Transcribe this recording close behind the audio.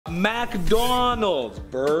McDonald's,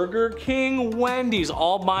 Burger King, Wendy's,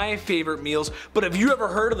 all my favorite meals. But have you ever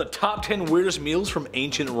heard of the top 10 weirdest meals from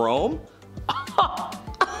ancient Rome?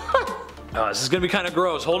 This is gonna be kind of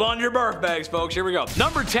gross. Hold on to your barf bags, folks. Here we go.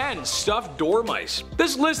 Number 10, stuffed dormice.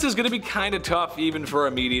 This list is gonna be kind of tough even for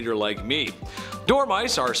a meat eater like me.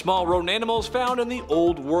 Dormice are small rodent animals found in the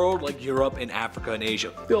old world like Europe and Africa and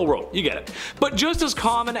Asia. The old world, you get it. But just as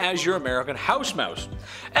common as your American house mouse.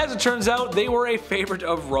 As it turns out, they were a favorite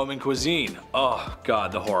of Roman cuisine. Oh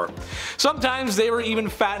god, the horror. Sometimes they were even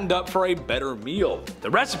fattened up for a better meal. The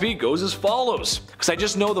recipe goes as follows, because I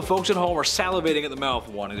just know the folks at home are salivating at the mouth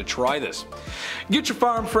wanting to try this. Get your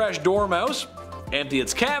farm fresh dormouse, empty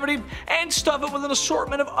its cavity, and stuff it with an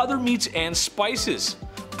assortment of other meats and spices.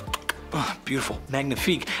 Oh, beautiful,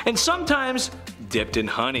 magnifique, and sometimes dipped in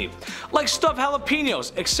honey. Like stuffed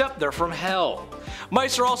jalapenos, except they're from hell.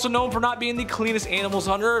 Mice are also known for not being the cleanest animals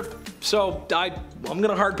on earth, so I'm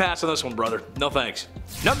gonna hard pass on this one, brother. No thanks.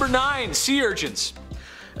 Number 9, sea urchins.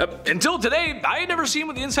 Until today, I had never seen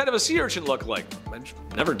what the inside of a sea urchin looked like. I just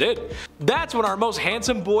never did. That's when our most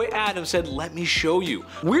handsome boy Adam said, "Let me show you."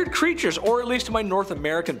 Weird creatures, or at least to my North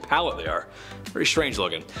American palate they are. Very strange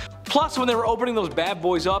looking. Plus, when they were opening those bad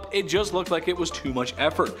boys up, it just looked like it was too much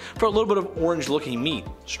effort for a little bit of orange looking meat.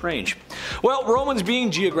 Strange. Well, Romans, being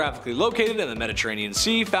geographically located in the Mediterranean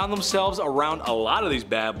Sea, found themselves around a lot of these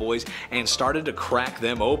bad boys and started to crack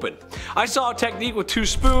them open. I saw a technique with 2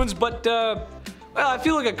 spoons, but well, I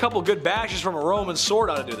feel like a couple good bashes from a Roman sword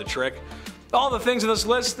ought to do the trick. All the things in this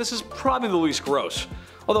list, this is probably the least gross.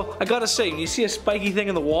 Although, I gotta say, when you see a spiky thing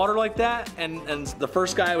in the water like that, and the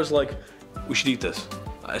first guy was like, "We should eat this."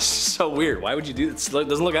 It's so weird. Why would you do this? It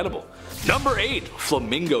doesn't look edible. Number 8,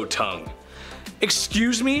 flamingo tongue.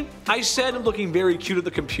 Excuse me? I said, looking very cute at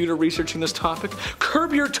the computer researching this topic.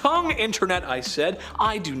 Curb your tongue, internet, I said.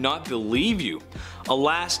 I do not believe you.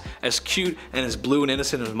 Alas, as cute and as blue and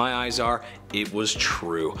innocent as my eyes are, it was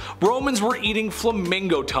true. Romans were eating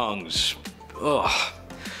flamingo tongues. Ugh.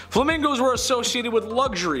 Flamingos were associated with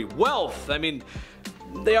luxury, wealth. I mean,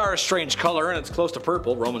 they are a strange color and it's close to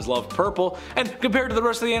purple. Romans love purple, and compared to the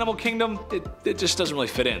rest of the animal kingdom, it just doesn't really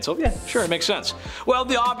fit in. So yeah, sure, it makes sense. Well,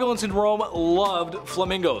 the opulence in Rome loved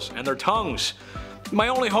flamingos and their tongues. My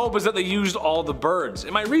only hope is that they used all the birds.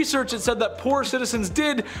 In my research, it said that poor citizens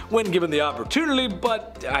did when given the opportunity,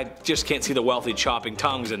 but I just can't see the wealthy chopping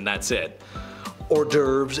tongues, and that's it. Hors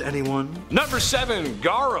d'oeuvres, anyone? Number 7,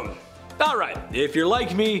 garum. Alright, if you're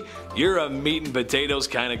like me, you're a meat and potatoes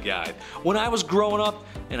kind of guy. When I was growing up,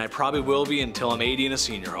 and I probably will be until I'm 80 in a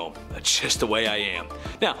senior home. That's just the way I am.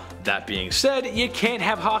 Now, that being said, you can't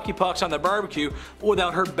have hockey pucks on the barbecue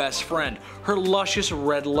without her best friend, her luscious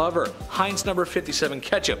red lover, Heinz number 57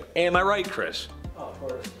 ketchup. Am I right, Chris? Oh, of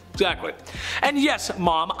course. Exactly. And yes,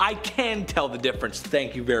 Mom, I can tell the difference,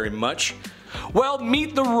 thank you very much. Well,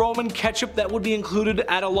 meet the Roman ketchup that would be included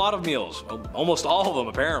at a lot of meals. Almost all of them,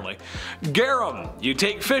 apparently. Garum. You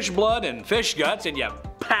take fish blood and fish guts and you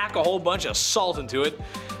pack a whole bunch of salt into it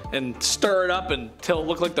and stir it up until it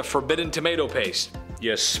looked like the forbidden tomato paste.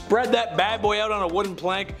 You spread that bad boy out on a wooden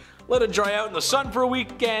plank, let it dry out in the sun for a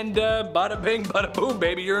week, and bada bing, bada boom,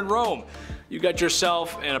 baby, you're in Rome. You got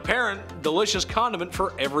yourself an apparent delicious condiment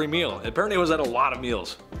for every meal. Apparently it was at a lot of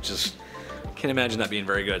meals, which is... can't imagine that being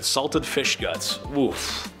very good. Salted fish guts.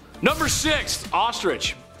 Oof. Number 6,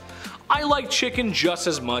 ostrich. I like chicken just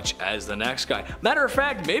as much as the next guy. Matter of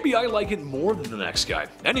fact, maybe I like it more than the next guy.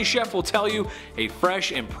 Any chef will tell you a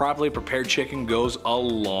fresh and properly prepared chicken goes a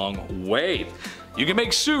long way. You can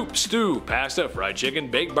make soup, stew, pasta, fried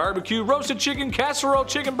chicken, baked barbecue, roasted chicken, casserole,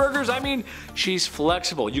 chicken burgers. I mean, she's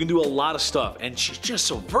flexible. You can do a lot of stuff, and she's just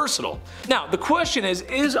so versatile. Now, the question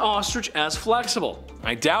is ostrich as flexible?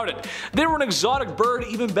 I doubt it. They were an exotic bird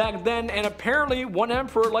even back then, and apparently one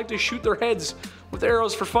emperor liked to shoot their heads with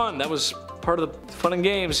arrows for fun. That was part of the fun and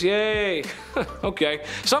games, yay. Okay,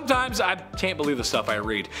 sometimes I can't believe the stuff I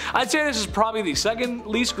read. I'd say this is probably the second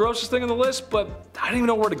least grossest thing on the list, but I don't even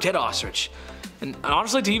know where to get ostrich. And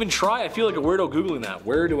honestly, to even try, I feel like a weirdo googling that.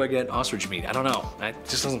 Where do I get ostrich meat? I don't know. It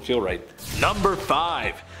just doesn't feel right. Number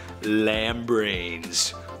 5, lamb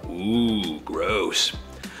brains. Ooh, gross.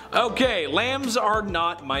 Okay, lambs are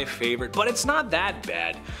not my favorite, but it's not that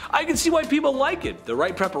bad. I can see why people like it. The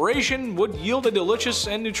right preparation would yield a delicious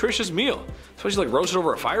and nutritious meal. Especially like roasted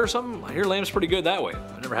over a fire or something. I hear lamb's pretty good that way.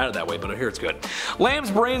 I've never had it that way, but I hear it's good. Lamb's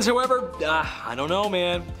brains, however, I don't know,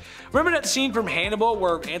 man. Remember that scene from Hannibal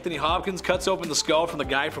where Anthony Hopkins cuts open the skull from the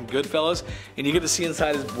guy from Goodfellas and you get to see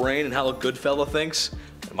inside his brain and how a good fella thinks?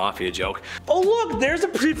 The mafia joke. Oh look, there's the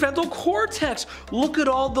prefrontal cortex. Look at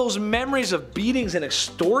all those memories of beatings and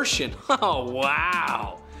extortion. Oh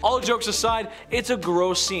wow. all jokes aside, it's a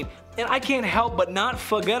gross scene. And I can't help but not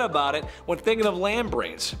forget about it when thinking of lamb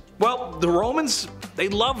brains. Well, the Romans, they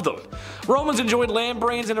loved them. Romans enjoyed lamb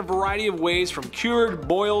brains in a variety of ways, from cured,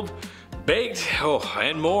 boiled, baked,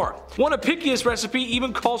 and more. One Apicius recipe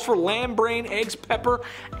even calls for lamb brain, eggs, pepper,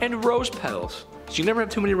 and rose petals. So you never have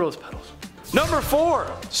too many rose petals. Number 4,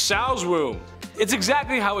 sow's womb. It's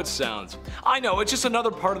exactly how it sounds. I know, it's just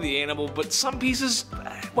another part of the animal, but some pieces,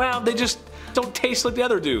 well, they just don't taste like the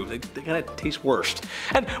other do. They kinda taste worse.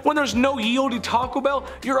 And when there's no yield at Taco Bell,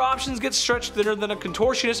 your options get stretched thinner than a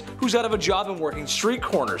contortionist who's out of a job and working street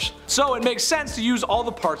corners. So it makes sense to use all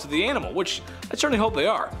the parts of the animal, which I certainly hope they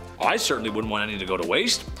are. I certainly wouldn't want any to go to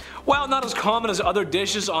waste. While not as common as other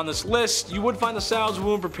dishes on this list, you would find the sow's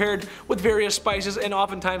womb prepared with various spices and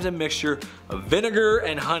oftentimes a mixture of vinegar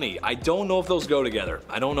and honey. I don't know if those go together.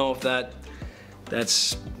 I don't know if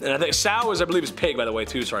that's, and I think sow is, I believe, is pig, by the way,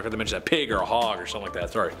 too. Sorry, I forgot to mention that. Pig or a hog or something like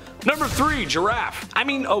that. Sorry. Number 3, giraffe. I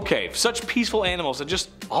mean, okay, such peaceful animals and just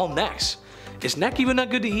all necks. Is neck even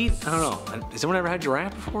that good to eat? I don't know. Has anyone ever had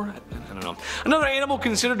giraffe before? I don't know. Another animal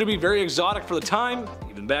considered to be very exotic for the time,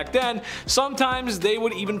 even back then. Sometimes they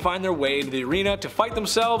would even find their way into the arena to fight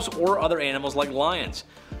themselves or other animals like lions.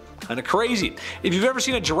 Kinda crazy. If you've ever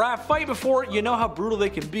seen a giraffe fight before, you know how brutal they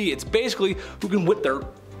can be. It's basically who can whip their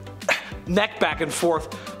neck back and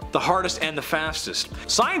forth the hardest and the fastest.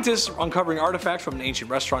 Scientists uncovering artifacts from an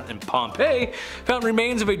ancient restaurant in Pompeii found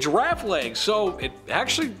remains of a giraffe leg, so it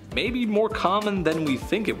actually may be more common than we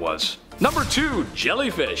think it was. Number 2,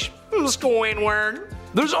 jellyfish. Squidward.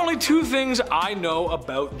 There's only 2 things I know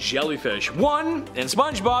about jellyfish. 1, in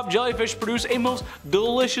SpongeBob, jellyfish produce a most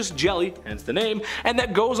delicious jelly, hence the name, and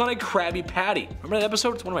that goes on a Krabby Patty. Remember that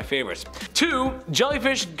episode? It's one of my favorites. 2,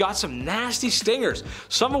 jellyfish got some nasty stingers,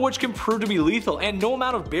 some of which can prove to be lethal, and no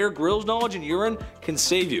amount of Bear Grylls knowledge and urine can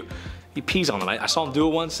save you. He pees on them. I saw him do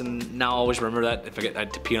it once, and now I always remember that if I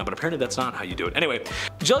get to pee on, but apparently that's not how you do it. Anyway,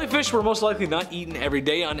 jellyfish were most likely not eaten every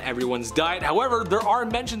day on everyone's diet. However, there are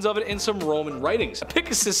mentions of it in some Roman writings.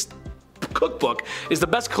 Apicius' cookbook is the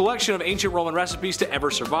best collection of ancient Roman recipes to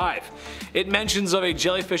ever survive. It mentions of a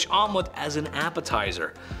jellyfish omelet as an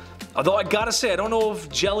appetizer. Although I gotta say, I don't know if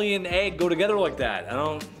jelly and egg go together like that.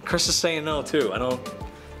 Chris is saying no too.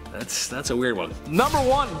 That's a weird one. Number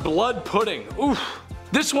 1, blood pudding. Oof.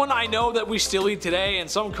 This one I know that we still eat today, and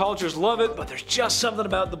some cultures love it, but there's just something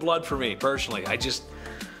about the blood for me, personally. I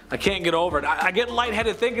can't get over it. I get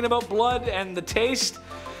lightheaded thinking about blood and the taste.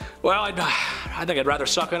 Well, I think I'd rather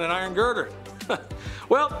suck on an iron girder.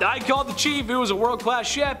 Well, I called the chief, who was a world-class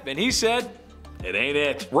chef, and he said, it ain't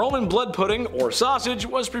it. Roman blood pudding, or sausage,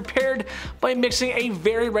 was prepared by mixing a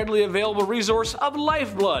very readily available resource of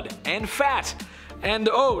lifeblood and fat and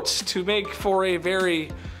oats to make for a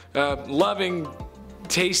very loving,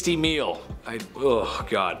 tasty meal. Oh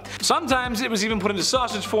god. Sometimes it was even put into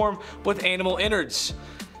sausage form with animal innards.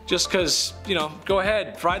 Just cause, you know, go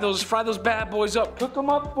ahead, fry those bad boys up. Cook them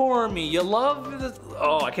up for me. You love this.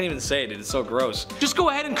 Oh, I can't even say it, it's so gross. Just go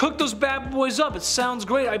ahead and cook those bad boys up. It sounds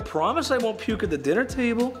great. I promise I won't puke at the dinner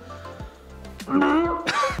table.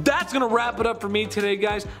 That's gonna wrap it up for me today,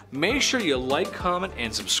 guys. Make sure you like, comment,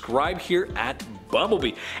 and subscribe here at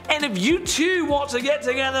Bumblebee. And if you too want to get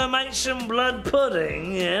together and make some blood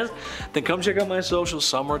pudding, yes, then come check out my socials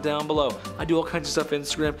somewhere down below. I do all kinds of stuff: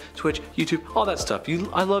 Instagram, Twitch, YouTube, all that stuff.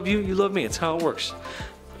 I love you, you love me. It's how it works.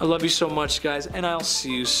 I love you so much, guys, and I'll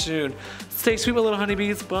see you soon. Stay sweet, my little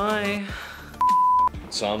honeybees. Bye.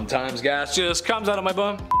 Sometimes gas just comes out of my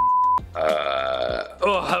bum.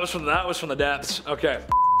 Oh, that was from the depths. Okay.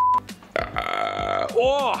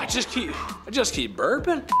 Oh, I just keep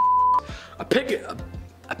burping.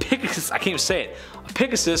 Apicius, I can't even say it.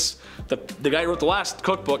 Apicius, the guy who wrote the last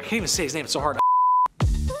cookbook, I can't even say his name, it's so hard.